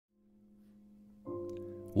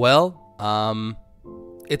Well,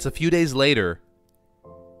 it's a few days later,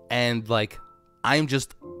 and like, I'm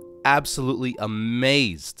just absolutely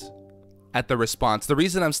amazed at the response. The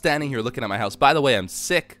reason I'm standing here looking at my house, by the way, I'm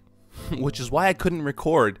sick, which is why I couldn't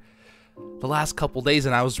record the last couple days,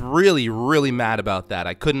 and I was really, really mad about that.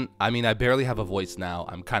 I barely have a voice now.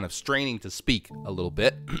 I'm kind of straining to speak a little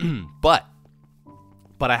bit, but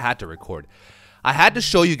I had to record. I had to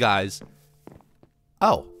show you guys.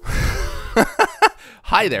 Oh.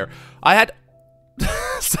 Hi there.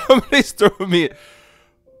 Somebody's throwing me.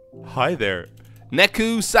 Hi there.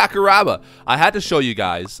 Neku Sakuraba. I had to show you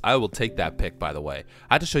guys. I will take that pic, by the way.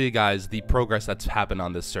 I had to show you guys the progress that's happened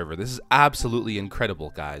on this server. This is absolutely incredible,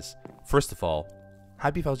 guys. First of all,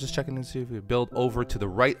 hi Beef, I was just checking to see if we could build over to the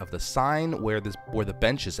right of the sign where the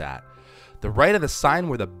bench is at. The right of the sign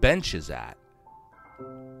where the bench is at.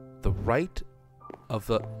 The right of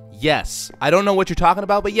the... Yes. I don't know what you're talking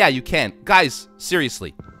about, but yeah, you can. Guys,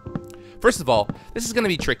 seriously. First of all, this is going to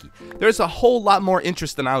be tricky. There's a whole lot more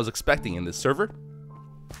interest than I was expecting in this server.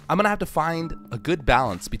 I'm going to have to find a good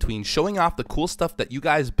balance between showing off the cool stuff that you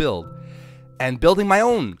guys build and building my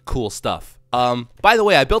own cool stuff. By the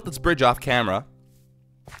way, I built this bridge off camera.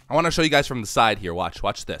 I want to show you guys from the side here.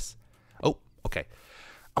 Watch this. Oh, okay.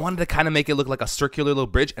 I wanted to kind of make it look like a circular little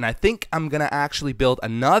bridge, and I think I'm going to actually build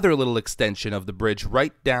another little extension of the bridge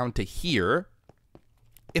right down to here.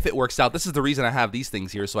 If it works out. This is the reason I have these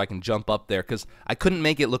things here, so I can jump up there, because I couldn't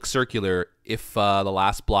make it look circular if the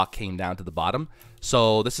last block came down to the bottom.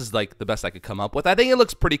 So this is like the best I could come up with. I think it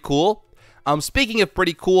looks pretty cool. Speaking of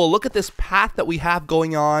pretty cool, look at this path that we have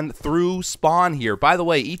going on through spawn here. By the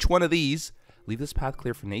way, each one of these, leave this path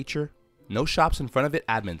clear for nature. No shops in front of it,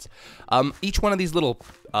 admins. Each one of these little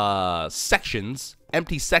sections,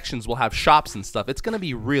 empty sections, will have shops and stuff. It's going to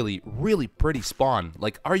be really, really pretty spawn.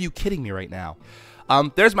 Like, are you kidding me right now?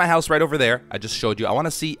 There's my house right over there. I just showed you. I want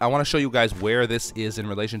to show you guys where this is in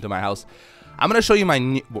relation to my house. I'm going to show you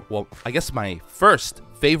my first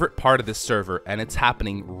favorite part of this server, and it's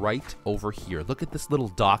happening right over here. Look at this little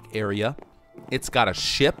dock area. It's got a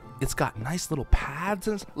ship. It's got nice little pads.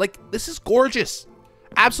 And like, this is gorgeous.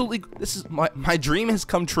 Absolutely, this is my dream has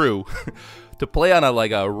come true. To play on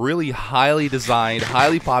a really highly designed,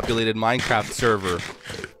 highly populated Minecraft server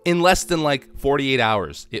in less than like 48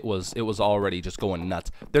 hours. It was already just going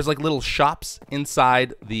nuts. There's like little shops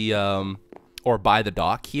inside the or by the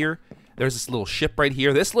dock here. There's this little ship right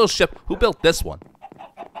here. This little ship, who built this one?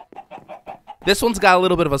 This one's got a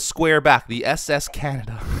little bit of a square back, the SS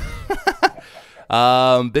Canada.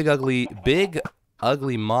 Big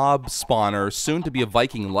ugly mob spawner, soon to be a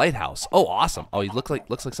Viking lighthouse. Oh, awesome. Oh, he looks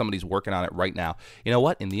like somebody's working on it right now. You know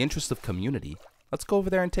what? In the interest of community, let's go over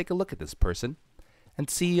there and take a look at this person and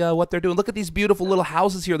see what they're doing. Look at these beautiful little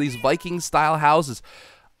houses here, these Viking style houses.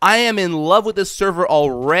 I am in love with this server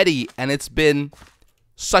already, and it's been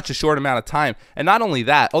such a short amount of time. And not only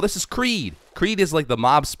that, oh, this is Creed. Creed is like the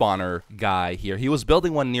mob spawner guy here. He was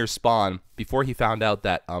building one near spawn before he found out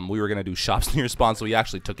that we were going to do shops near spawn, so he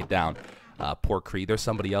actually took it down. Poor Creed. There's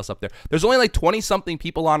somebody else up there. There's only like 20-something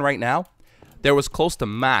people on right now. There was close to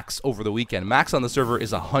max over the weekend. Max on the server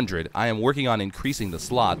is 100. I am working on increasing the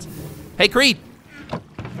slots. Hey, Creed!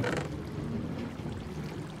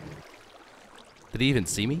 Did he even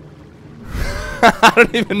see me? I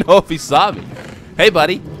don't even know if he saw me. Hey,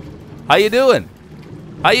 buddy. How you doing?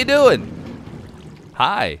 How you doing?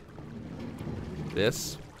 Hi.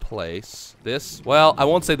 This place. Well, I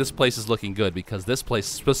won't say this place is looking good, because this place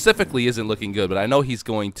specifically isn't looking good, but I know he's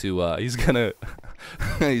going to, he's gonna,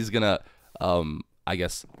 I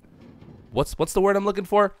guess, what's the word I'm looking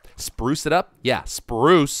for? Spruce it up? Yeah,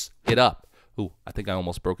 spruce it up. Ooh, I think I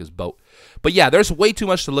almost broke his boat. But yeah, there's way too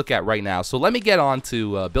much to look at right now, so let me get on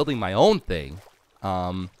to building my own thing.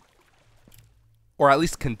 Or at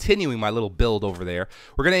least continuing my little build over there.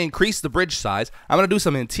 We're going to increase the bridge size. I'm going to do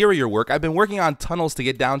some interior work. I've been working on tunnels to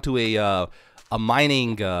get down to a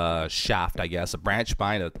mining shaft, I guess, a branch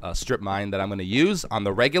mine, a strip mine that I'm going to use on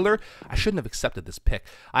the regular. I shouldn't have accepted this pick.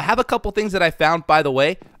 I have a couple things that I found, by the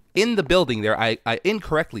way. In the building there, I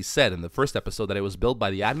incorrectly said in the first episode that it was built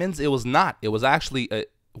by the admins. It was not. It was actually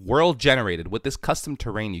world generated. With this custom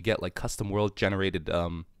terrain, you get like custom world generated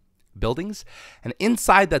buildings, and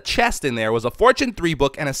inside the chest in there was a Fortune 3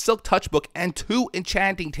 book and a Silk Touch book and 2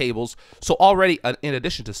 enchanting tables. So already, in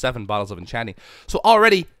addition to 7 bottles of enchanting, so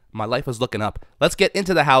already my life was looking up. Let's get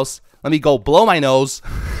into the house. Let me go blow my nose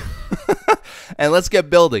and let's get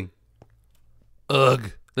building.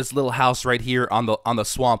 Ugh, this little house right here on the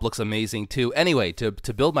swamp looks amazing too. Anyway, to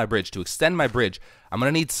build my bridge, to extend my bridge, I'm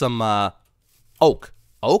gonna need some oak.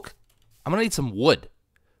 I'm gonna need some wood.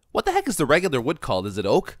 What the heck is the regular wood called? Is it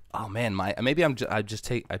oak? Oh man, maybe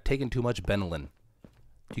I've taken too much Benylin.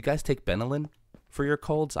 Do you guys take Benylin for your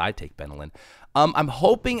colds? I take Benylin. I'm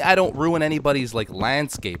hoping I don't ruin anybody's like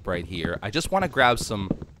landscape right here. I just want to grab some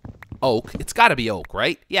oak. It's got to be oak,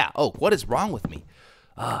 right? Yeah, oak. What is wrong with me?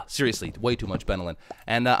 Seriously, way too much Benylin.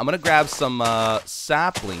 And I'm gonna grab some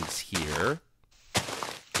saplings here.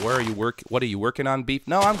 Where are you What are you working on, Beef?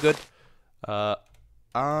 No, I'm good.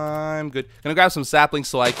 I'm good. Gonna grab some saplings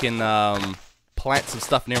so I can plant some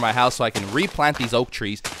stuff near my house so I can replant these oak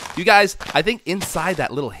trees. You guys, I think inside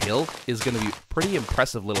that little hill is gonna be a pretty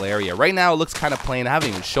impressive little area. Right now it looks kind of plain. I haven't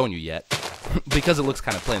even shown you yet because it looks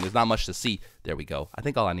kind of plain. There's not much to see. There we go. I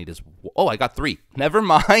think all I need is, oh, I got 3. Never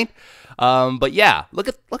mind. But yeah, look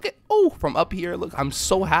at, oh, from up here, look, I'm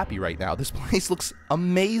so happy right now. This place looks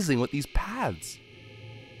amazing with these paths.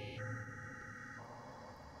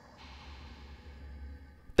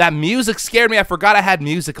 That music scared me. I forgot I had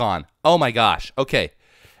music on. Oh my gosh. Okay.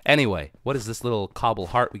 Anyway, what is this little cobble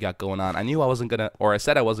heart we got going on? I knew I wasn't gonna, or I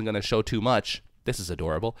said I wasn't gonna show too much. This is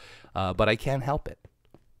adorable, but I can't help it.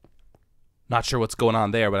 Not sure what's going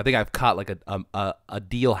on there, but I think I've caught like a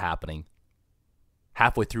deal happening.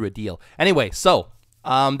 Halfway through a deal. Anyway, so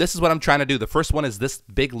this is what I'm trying to do. The first one is this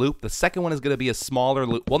big loop. The second one is going to be a smaller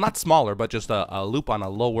loop. Well, not smaller, but just a loop on a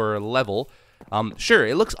lower level. Sure,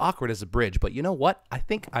 it looks awkward as a bridge, but you know what? I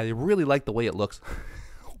think I really like the way it looks.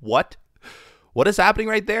 What? What is happening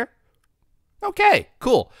right there? Okay,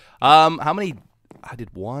 cool. How many? I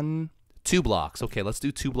did 1, 2 blocks. Okay, let's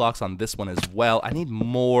do 2 blocks on this one as well. I need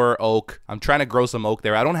more oak. I'm trying to grow some oak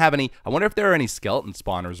there. I don't have any. I wonder if there are any skeleton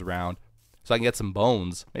spawners around so I can get some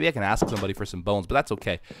bones. Maybe I can ask somebody for some bones, but that's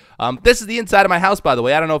okay. This is the inside of my house, by the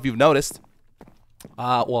way. I don't know if you've noticed.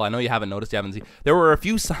 Well, I know you haven't noticed. You haven't seen. There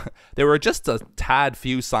were just a tad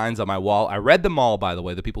few signs on my wall. I read them all, by the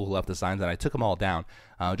way, the people who left the signs, and I took them all down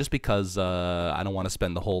just because I don't want to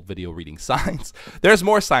spend the whole video reading signs. There's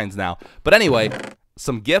more signs now. But anyway,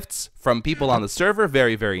 some gifts from people on the server.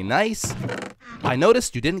 Very, very nice. I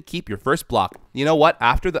noticed you didn't keep your first block. You know what?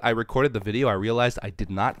 After I recorded the video, I realized I did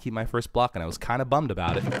not keep my first block, and I was kind of bummed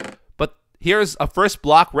about it. But here's a first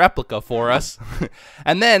block replica for us.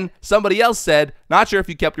 And then somebody else said, not sure if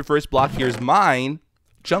you kept your first block. Here's mine,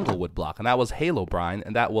 Junglewood block. And that was Halo Brine,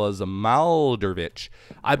 and that was Maldervich.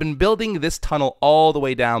 I've been building this tunnel all the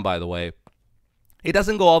way down, by the way. It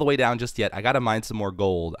doesn't go all the way down just yet. I got to mine some more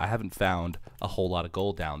gold. I haven't found a whole lot of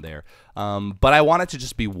gold down there. But I want it to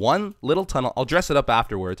just be one little tunnel. I'll dress it up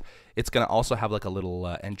afterwards. It's going to also have like a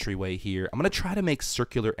little entryway here. I'm going to try to make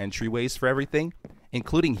circular entryways for everything,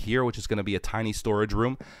 including here, which is going to be a tiny storage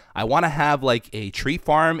room. I want to have like a tree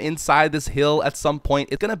farm inside this hill at some point.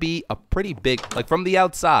 It's going to be a pretty big, like from the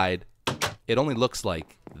outside, it only looks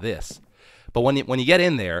like this. But when you get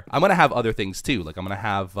in there, I'm going to have other things too. Like I'm going to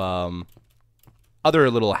have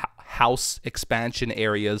other little house expansion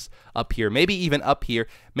areas up here, maybe even up here,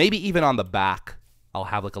 maybe even on the back. I'll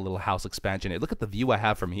have like a little house expansion. Look at the view I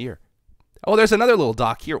have from here. Oh, there's another little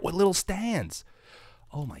dock here. What little stands?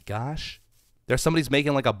 Oh my gosh. There's somebody's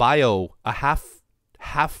making like a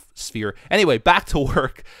half sphere. Anyway, back to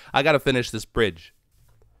work. I got to finish this bridge.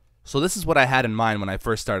 So this is what I had in mind when I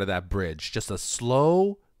first started that bridge. Just a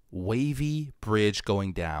slow, wavy bridge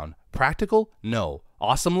going down. Practical? No.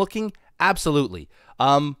 Awesome looking? Absolutely.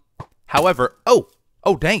 However, oh,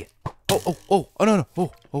 dang it. Oh, no.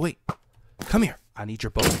 Oh, wait. Come here. I need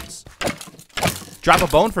your bones. Drop a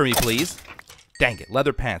bone for me, please. Dang it.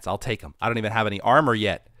 Leather pants. I'll take them. I don't even have any armor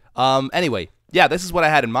yet. Anyway, yeah, this is what I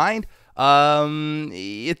had in mind.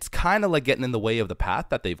 It's kind of like getting in the way of the path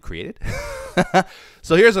that they've created.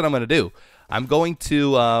 So here's what I'm going to do. I'm going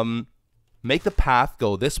to make the path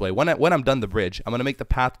go this way. When I'm done the bridge, I'm going to make the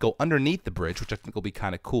path go underneath the bridge, which I think will be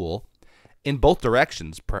kind of cool. In both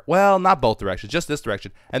directions. Well, not both directions, just this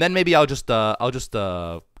direction. And then maybe I'll just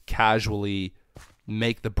casually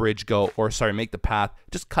make the bridge go, or sorry, make the path,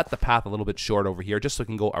 just cut the path a little bit short over here, just so it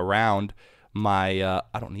can go around my,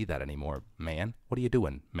 I don't need that anymore, man. What are you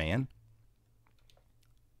doing, man?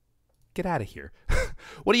 Get out of here.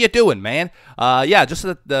 What are you doing, man? Yeah, just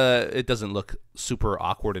so that it doesn't look super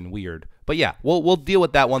awkward and weird. But yeah, we'll deal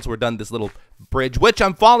with that once we're done this little bridge, which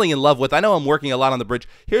I'm falling in love with. I know I'm working a lot on the bridge.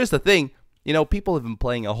 Here's the thing. You know, people have been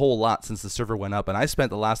playing a whole lot since the server went up, and I spent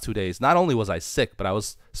the last 2 days, not only was I sick, but I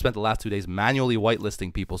spent the last 2 days manually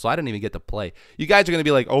whitelisting people, so I didn't even get to play. You guys are going to be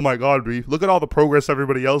like, oh my god, Beef, look at all the progress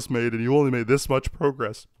everybody else made, and you only made this much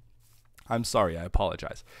progress. I'm sorry, I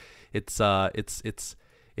apologize. It's an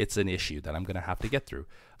issue that I'm going to have to get through.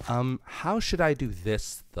 How should I do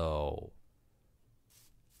this, though?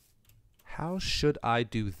 How should I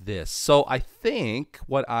do this? So I think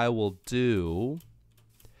what I will do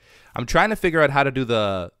I'm trying to figure out how to do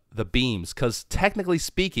the beams, because technically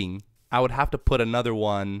speaking, I would have to put another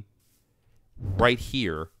one right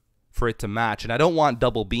here for it to match, and I don't want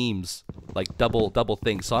double beams, like double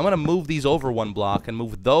things. So I'm gonna move these over one block and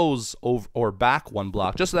move those over or back one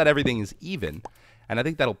block, just so that everything is even. And I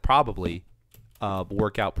think that'll probably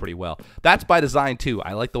work out pretty well. That's by design too.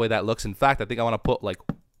 I like the way that looks. In fact, I think I want to put like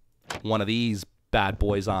one of these bad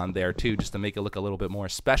boys on there too, just to make it look a little bit more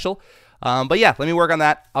special. But yeah, let me work on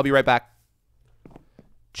that. I'll be right back.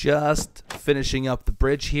 Just finishing up the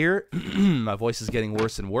bridge here. My voice is getting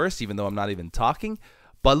worse and worse, even though I'm not even talking.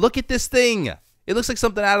 But look at this thing. It looks like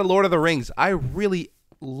something out of Lord of the Rings. I really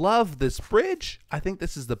love this bridge. I think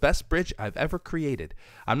this is the best bridge I've ever created.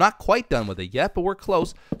 I'm not quite done with it yet, but we're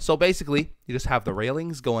close. So basically, you just have the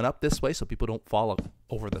railings going up this way so people don't fall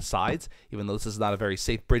over the sides, even though this is not a very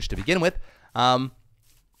safe bridge to begin with.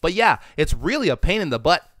 But yeah, it's really a pain in the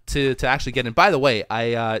butt to actually get in. By the way,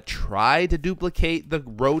 I tried to duplicate the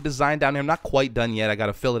road design down here. I'm not quite done yet. I got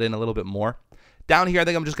to fill it in a little bit more. Down here, I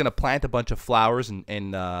think I'm just going to plant a bunch of flowers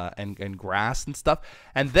and grass and stuff.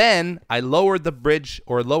 And then I lowered the bridge,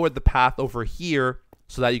 or lowered the path over here,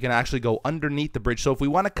 so that you can actually go underneath the bridge. So if we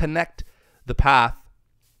want to connect the path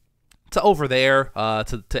to over there,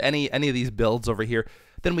 to any of these builds over here,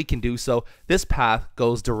 then we can do so. This path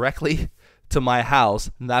goes directly to my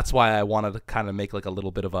house, and that's why I wanted to kind of make like a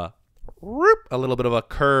little bit of a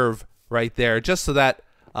curve right there, just so that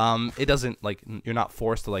it doesn't, like, you're not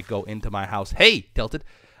forced to like go into my house. Hey, Tilted.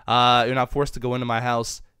 You're not forced to go into my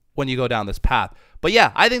house when you go down this path. But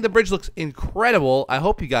yeah, I think the bridge looks incredible. I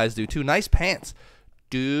hope you guys do too. Nice pants.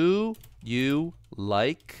 Do you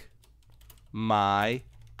like my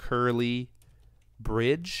curly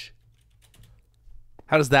bridge?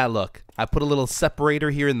 How does that look? I put a little separator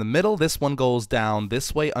here in the middle. This one goes down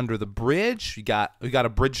this way under the bridge. We got a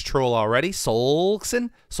bridge troll already.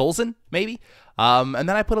 Solson, maybe. And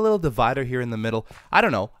then I put a little divider here in the middle. I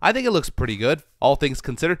don't know. I think it looks pretty good, all things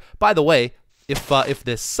considered. By the way, if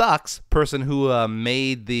this sucks, person who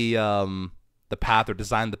made the path or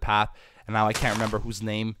designed the path, and now I can't remember whose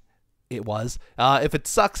name it was. If it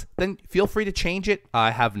sucks, then feel free to change it.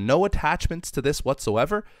 I have no attachments to this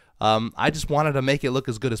whatsoever. I just wanted to make it look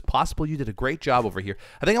as good as possible. You did a great job over here.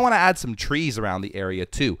 I think I want to add some trees around the area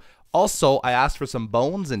too. Also, I asked for some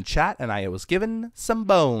bones in chat, and I was given some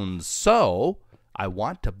bones. So I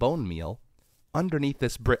want to bone meal underneath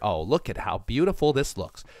this brick. Oh, look at how beautiful this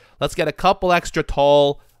looks. Let's get a couple extra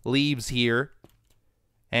tall leaves here.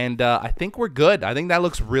 And I think we're good. I think that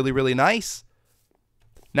looks really, really nice.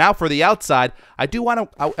 Now for the outside, I do want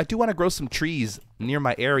to grow some trees near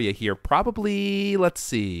my area here. Probably, let's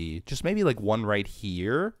see, just maybe like one right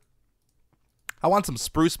here. I want some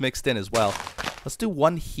spruce mixed in as well. Let's do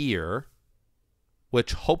one here,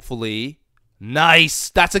 which hopefully, nice.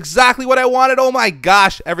 That's exactly what I wanted. Oh my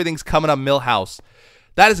gosh, everything's coming up Millhouse.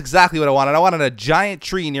 That is exactly what I wanted. I wanted a giant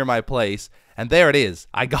tree near my place. And there it is.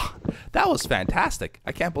 That was fantastic.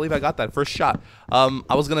 I can't believe I got that first shot.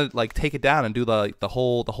 I was gonna like take it down and do the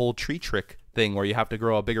whole tree trick thing where you have to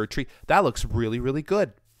grow a bigger tree. That looks really, really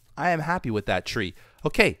good. I am happy with that tree.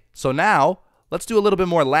 Okay, so now let's do a little bit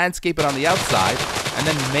more landscaping on the outside, and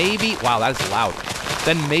then maybe, wow, that is loud.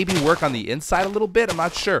 Then maybe work on the inside a little bit. I'm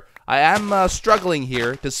not sure. I am struggling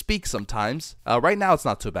here to speak sometimes. Right now it's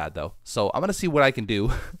not too bad though. So I'm gonna see what I can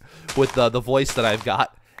do with the voice that I've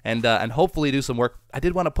got. And hopefully do some work. I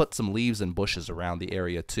did want to put some leaves and bushes around the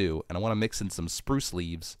area too. And I want to mix in some spruce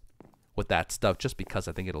leaves with that stuff just because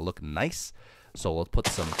I think it'll look nice. So we'll put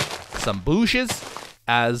some bushes,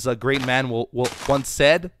 as a great man once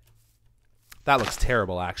said. That looks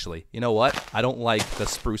terrible, actually. You know what? I don't like the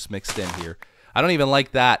spruce mixed in here. I don't even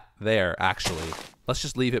like that there, actually. Let's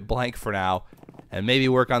just leave it blank for now and maybe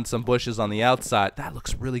work on some bushes on the outside. That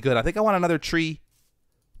looks really good. I think I want another tree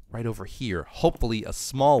right over here. Hopefully a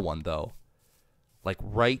small one, though. Like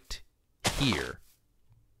right here.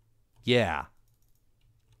 Yeah.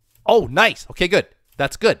 Oh, nice. Okay, good.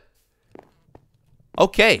 That's good.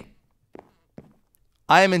 Okay.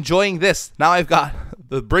 I am enjoying this. Now I've got...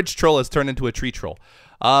 the bridge troll has turned into a tree troll.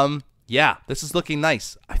 Yeah, this is looking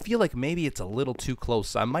nice. I feel like maybe it's a little too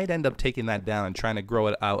close. I might end up taking that down and trying to grow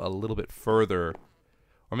it out a little bit further.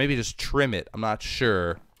 Or maybe just trim it. I'm not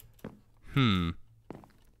sure. For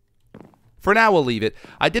now, we'll leave it.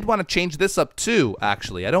 I did want to change this up too,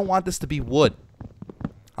 actually. I don't want this to be wood.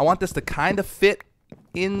 I want this to kind of fit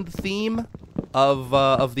in the theme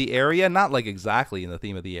of the area. Not like exactly in the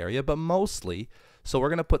theme of the area, but mostly. So we're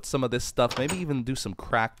going to put some of this stuff, maybe even do some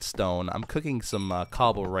cracked stone. I'm cooking some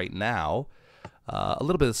cobble right now. A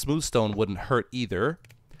little bit of smooth stone wouldn't hurt either.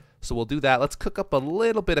 So we'll do that. Let's cook up a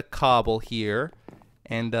little bit of cobble here.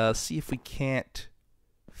 and see if we can't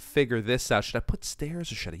figure this out. Should I put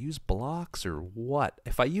stairs or should I use blocks or what?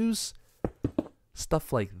 If I use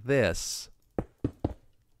stuff like this,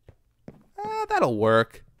 that'll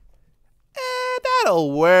work.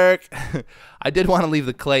 That'll work. I did want to leave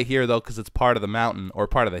the clay here though, because it's part of the mountain or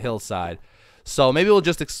part of the hillside. So maybe we'll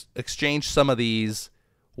just exchange some of these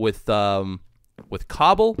with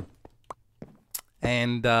cobble,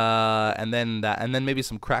 and then maybe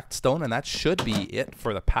some cracked stone, and that should be it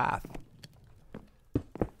for the path.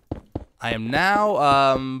 I am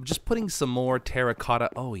now just putting some more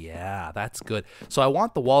terracotta. Oh yeah, that's good. So I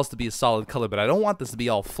want the walls to be a solid color, but I don't want this to be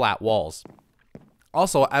all flat walls.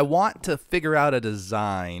 Also, I want to figure out a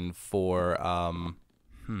design for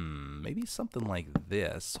maybe something like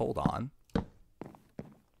this. Hold on.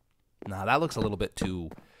 Nah, that looks a little bit too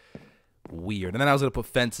weird. And then I was gonna put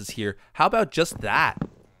fences here. How about just that?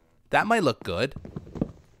 That might look good.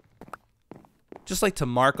 Just like to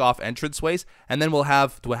mark off entranceways, and then we'll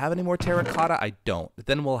have, do I have any more terracotta? I don't.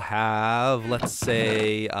 Then we'll have, let's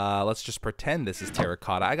say, let's just pretend this is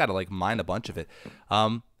terracotta. I gotta like mine a bunch of it.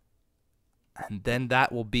 And then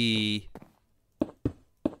that will be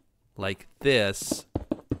like this.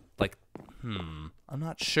 Like, I'm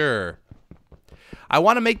not sure. I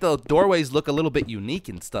want to make the doorways look a little bit unique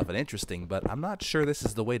and stuff and interesting, but I'm not sure this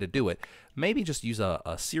is the way to do it. Maybe just use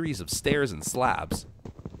a series of stairs and slabs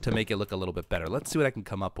to make it look a little bit better. Let's see what I can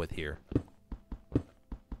come up with here.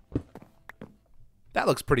 That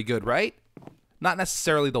looks pretty good, right? Not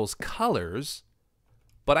necessarily those colors,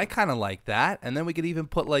 but I kind of like that. And then we could even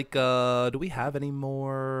put like, do we have any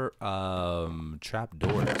more trap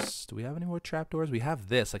doors? Do we have any more trap doors? We have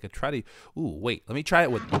this. I could try to, ooh, wait, let me try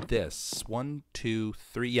it with this. 1, 2,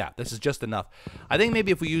 3. Yeah, this is just enough. I think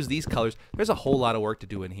maybe if we use these colors, there's a whole lot of work to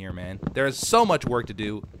do in here, man. There's so much work to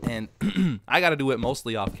do, and I got to do it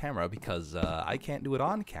mostly off camera because I can't do it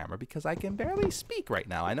on camera because I can barely speak right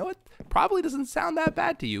now. I know it probably doesn't sound that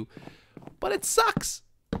bad to you, but it sucks.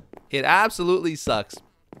 It absolutely sucks.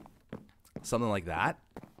 Something like that.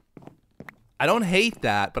 I don't hate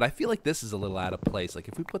that, but I feel like this is a little out of place. Like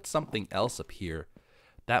if we put something else up here,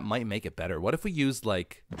 that might make it better. What if we used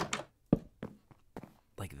like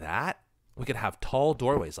that? We could have tall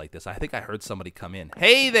doorways like this. I think I heard somebody come in.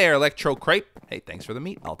 Hey there, Electro Crepe. Hey, thanks for the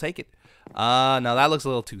meat. I'll take it. Now that looks a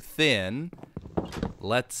little too thin.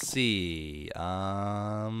 Let's see.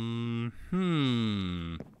 I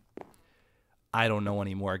don't know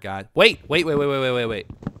anymore, guys. Wait.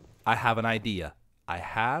 I have an idea.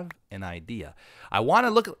 I want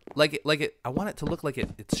to look like it. I want it to look like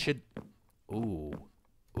it should. Ooh.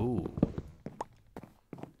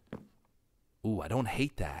 I don't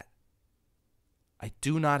hate that. I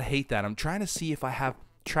do not hate that. I'm trying to see if I have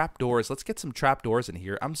trapdoors. Let's get some trapdoors in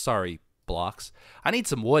here. I'm sorry, blocks. I need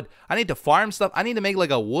some wood. I need to farm stuff. I need to make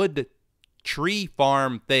like a wood tree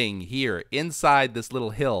farm thing here inside this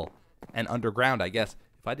little hill and underground, I guess.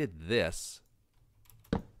 If I did this.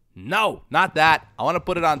 No, not that. I want to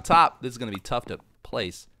put it on top. This is going to be tough to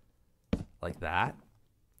place. Like that.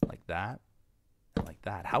 Like that. And like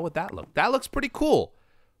that. How would that look? That looks pretty cool.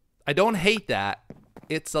 I don't hate that.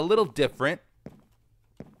 It's a little different.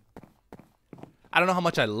 I don't know how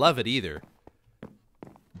much I love it either.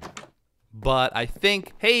 But I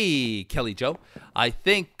think, hey, Kelly Joe, I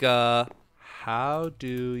think, how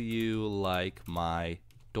do you like my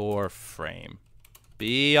door frame?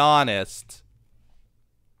 Be honest.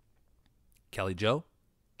 Kelly Joe?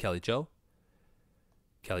 Kelly Joe?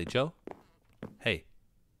 Kelly Joe? Hey.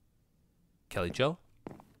 Kelly Joe?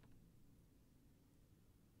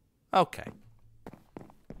 Okay.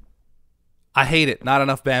 I hate it. Not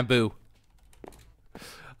enough bamboo.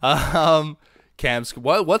 What's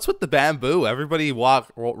with the bamboo? Everybody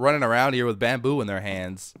running around here with bamboo in their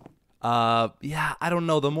hands. Yeah, I don't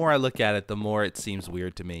know. The more I look at it, the more it seems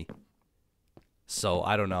weird to me. So,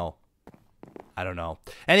 I don't know.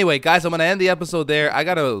 Anyway, guys, I'm gonna end the episode there. I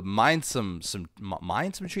gotta mine some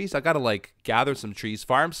trees. I gotta like gather some trees,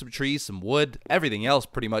 farm some trees, some wood, everything else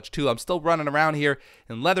pretty much too. I'm still running around here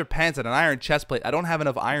in leather pants and an iron chest plate. I don't have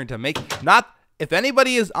enough iron to make. If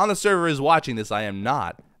anybody is on the server is watching this, I am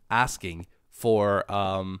not asking for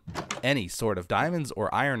any sort of diamonds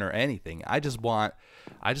or iron or anything. I just want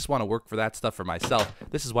to work for that stuff for myself.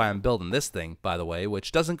 This is why I'm building this thing, by the way,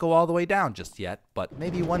 which doesn't go all the way down just yet, but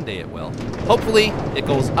maybe one day it will. Hopefully, it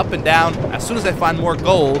goes up and down. As soon as I find more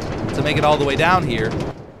gold to make it all the way down here,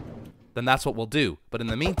 then that's what we'll do. But in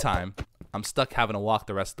the meantime, I'm stuck having to walk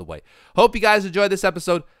the rest of the way. Hope you guys enjoyed this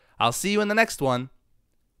episode. I'll see you in the next one.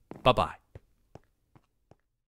 Bye-bye.